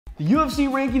The UFC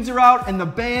rankings are out and the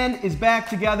band is back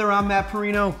together. I'm Matt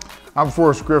Parrino. I'm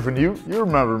Forrest Griffin. You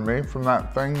remember me from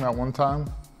that thing that one time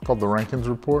called the Rankings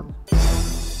Report?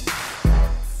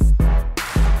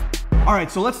 All right,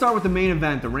 so let's start with the main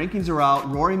event. The rankings are out.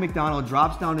 Rory McDonald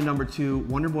drops down to number 2.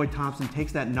 Wonderboy Thompson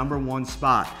takes that number 1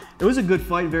 spot. It was a good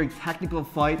fight, very technical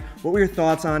fight. What were your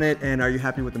thoughts on it, and are you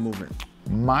happy with the movement?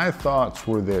 My thoughts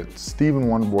were that Stephen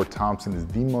Wonderboy Thompson is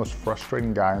the most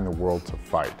frustrating guy in the world to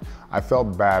fight. I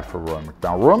felt bad for Roy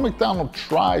McDonald. Roy McDonald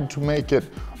tried to make it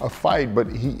a fight, but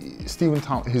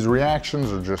his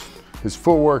reactions are just, his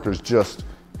footwork is just,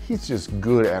 he's just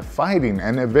good at fighting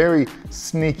and a very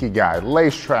sneaky guy.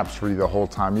 Lays traps for you the whole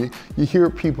time. You hear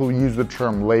people use the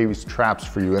term lays traps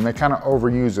for you and they kind of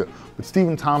overuse it. But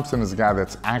Stephen Thompson is a guy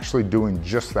that's actually doing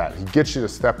just that. He gets you to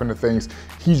step into things.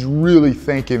 He's really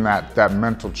thinking that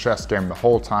mental chess game the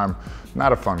whole time.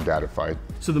 Not a fun guy to fight.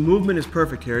 So the movement is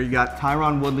perfect here. You got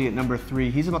Tyron Woodley at number 3.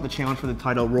 He's about to challenge for the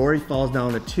title. Rory falls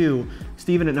down to 2.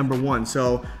 Stephen at number 1.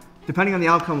 So depending on the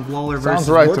outcome of Lawler versus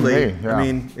right Woodley, to me, yeah. I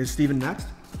mean, is Stephen next?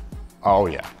 Oh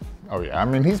yeah. Oh yeah. I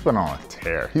mean, he's been on a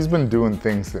tear. He's been doing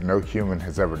things that no human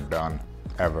has ever done,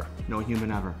 ever. No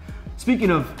human ever. Speaking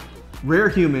of rare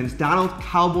humans, Donald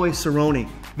Cowboy Cerrone,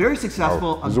 very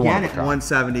successful again at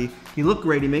 170. He looked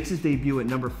great. He makes his debut at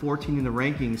number 14 in the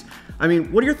rankings. I mean,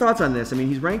 what are your thoughts on this? I mean,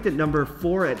 he's ranked at number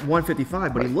 4 at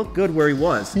 155, but he looked good where he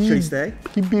was. Should he stay?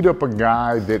 He beat up a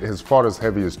guy that has fought as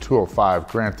heavy as 205.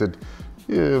 Granted,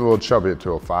 a little chubby at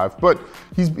 205, but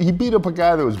he beat up a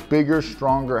guy that was bigger,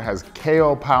 stronger, has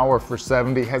KO power for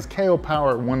 70, has KO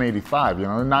power at 185. You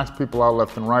know, he knocks people out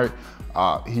left and right.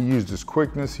 He used his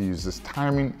quickness, he used his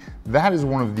timing. That is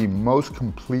one of the most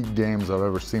complete games I've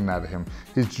ever seen out of him.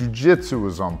 His jiu-jitsu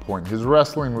was on point. His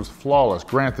wrestling was flawless.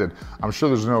 Granted, I'm sure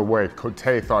there's no way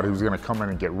Cote thought he was gonna come in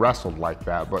and get wrestled like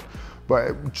that,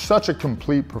 but such a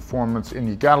complete performance, and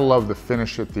you gotta love the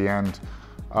finish at the end.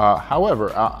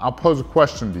 However, I'll pose a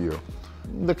question to you.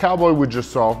 The Cowboy we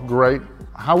just saw, great.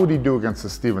 How would he do against the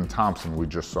Stephen Thompson we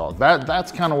just saw?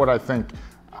 That's kind of what I think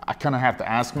I kind of have to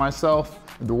ask myself.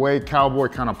 The way Cowboy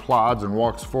kind of plods and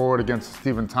walks forward against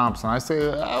Stephen Thompson, I say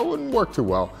that wouldn't work too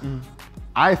well.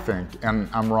 I think, and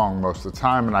I'm wrong most of the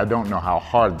time, and I don't know how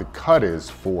hard the cut is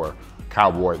for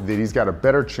Cowboy, that he's got a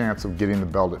better chance of getting the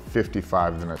belt at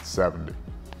 55 than at 70.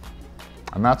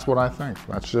 And that's what I think.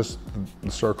 That's just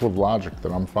the circle of logic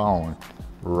that I'm following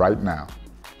right now.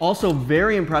 Also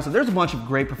very impressive. There's a bunch of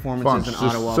great performances in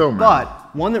Ottawa, so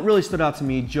but one that really stood out to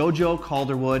me, JoJo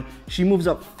Calderwood. She moves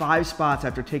up 5 spots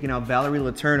after taking out Valerie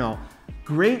Letourneau.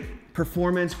 Great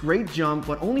performance, great jump,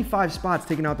 but only 5 spots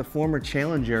taking out the former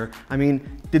challenger. I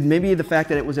mean, did maybe the fact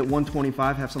that it was at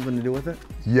 125 have something to do with it?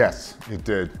 Yes, it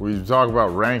did. We talk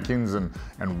about rankings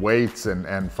and weights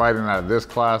and fighting out of this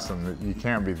class and you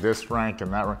can't be this rank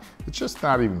and that rank. It's just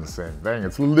not even the same thing.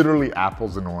 It's literally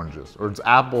apples and oranges, or it's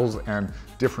apples and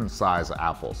different size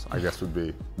apples, I guess would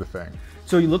be the thing.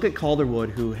 So you look at Calderwood,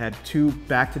 who had 2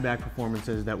 back-to-back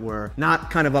performances that were not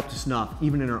kind of up to snuff,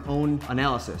 even in her own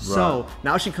analysis. Right. So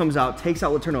now she comes out, takes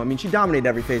out Letourneau. I mean, she dominated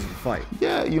every phase of the fight.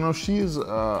 Yeah, you know, she is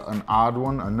an odd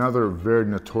one, another very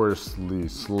notoriously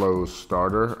slow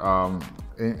starter.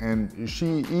 And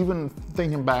she, even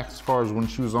thinking back as far as when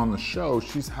she was on the show,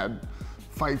 she's had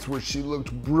fights where she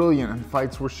looked brilliant and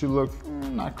fights where she looked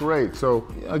not great. So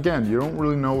again, you don't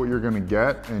really know what you're gonna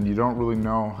get and you don't really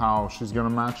know how she's gonna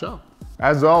match up.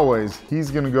 As always,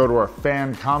 he's gonna go to our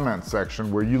fan comment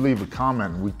section where you leave a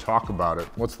comment and we talk about it.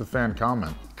 What's the fan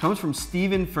comment? Comes from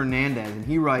Steven Fernandez, and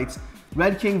he writes,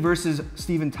 Red King versus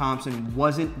Stephen Thompson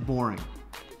wasn't boring.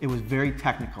 It was very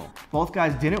technical. Both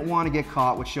guys didn't want to get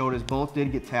caught, which showed us both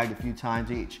did get tagged a few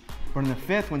times each. But in the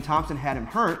 5th, when Thompson had him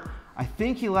hurt, I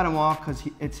think he let him off because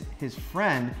it's his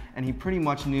friend and he pretty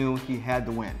much knew he had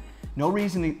to win. No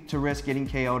reason to risk getting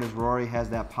KO'd as Rory has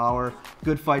that power.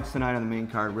 Good fights tonight on the main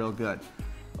card, real good.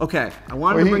 Okay, I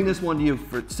wanted to bring this one to you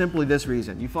for simply this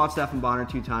reason. You fought Stephan Bonner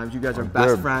 2 times. You guys are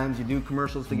best friends. You do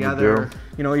commercials together.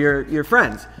 You know, you're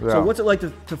friends. Yeah. So what's it like to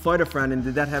fight a friend, and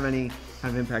did that have any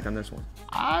kind of impact on this one?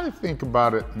 I think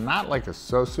about it not like a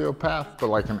sociopath, but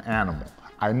like an animal.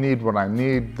 I need what I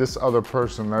need. This other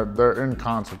person, they're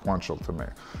inconsequential to me.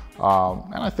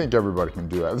 And I think everybody can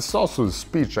do that. This is also the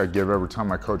speech I give every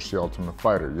time I coach the Ultimate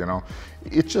Fighter, you know.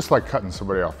 It's just like cutting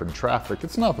somebody off in traffic.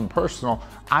 It's nothing personal.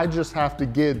 I just have to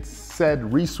get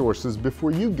said resources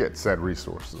before you get said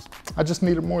resources. I just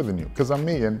need it more than you, because I'm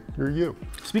me and you're you.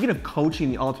 Speaking of coaching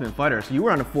the Ultimate Fighter, so you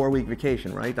were on a 4-week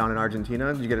vacation, right, down in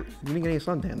Argentina? You didn't get any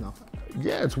suntan, though.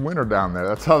 Yeah, it's winter down there.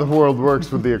 That's how the world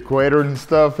works with the equator and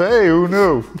stuff. Hey, who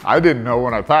knew? I didn't know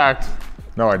when I packed.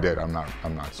 No, I did. I'm not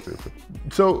stupid.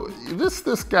 So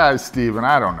this guy, Steven,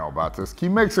 I don't know about this. He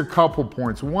makes a couple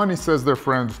points. One, he says they're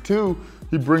friends. Two,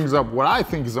 he brings up what I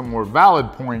think is a more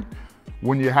valid point.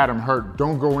 When you had him hurt,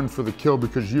 don't go in for the kill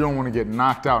because you don't want to get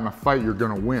knocked out in a fight you're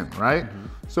gonna win, right?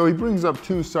 So he brings up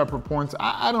two separate points.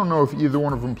 I don't know if either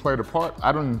one of them played a part.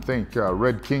 I don't think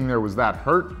Red King there was that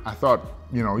hurt. I thought,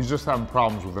 you know, he's just having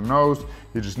problems with the nose.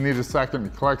 He just needs a second to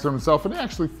collect himself, and he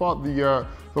actually fought the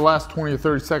last 20 or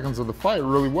 30 seconds of the fight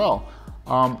really well.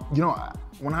 You know,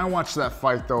 when I watch that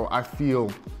fight though, I feel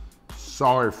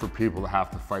sorry for people that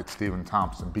have to fight Stephen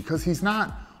Thompson because he's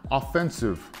not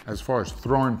offensive as far as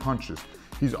throwing punches.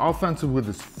 He's offensive with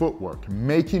his footwork,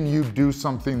 making you do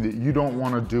something that you don't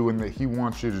want to do and that he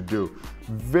wants you to do.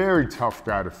 Very tough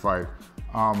guy to fight.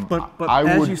 But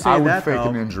I would fake though,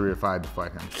 an injury if I had to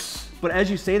fight him. But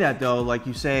as you say that though, like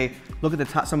you say, look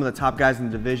at some of the top guys in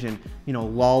the division. You know,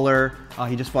 Lawler,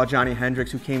 he just fought Johnny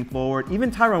Hendricks who came forward. Even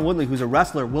Tyron Woodley, who's a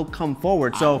wrestler, will come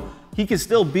forward. So he can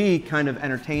still be kind of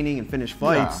entertaining and finish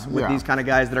fights with these kind of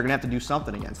guys that are gonna have to do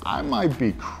something against him. I might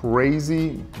be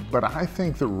crazy, but I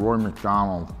think that Roy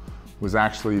McDonald was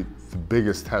actually the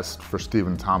biggest test for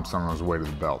Stephen Thompson on his way to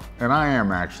the belt. And I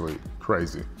am actually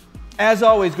crazy. As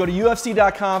always, go to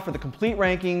UFC.com for the complete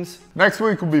rankings. Next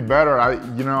week will be better.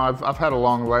 I've had a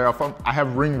long layoff. I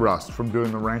have ring rust from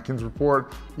doing the rankings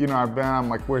report. You know, I'm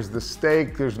like, where's the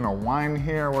steak? There's no wine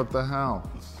here. What the hell?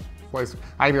 Place.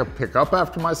 I gotta pick up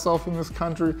after myself in this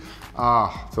country.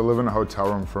 To live in a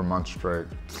hotel room for a month straight.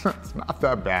 It's not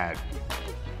that bad.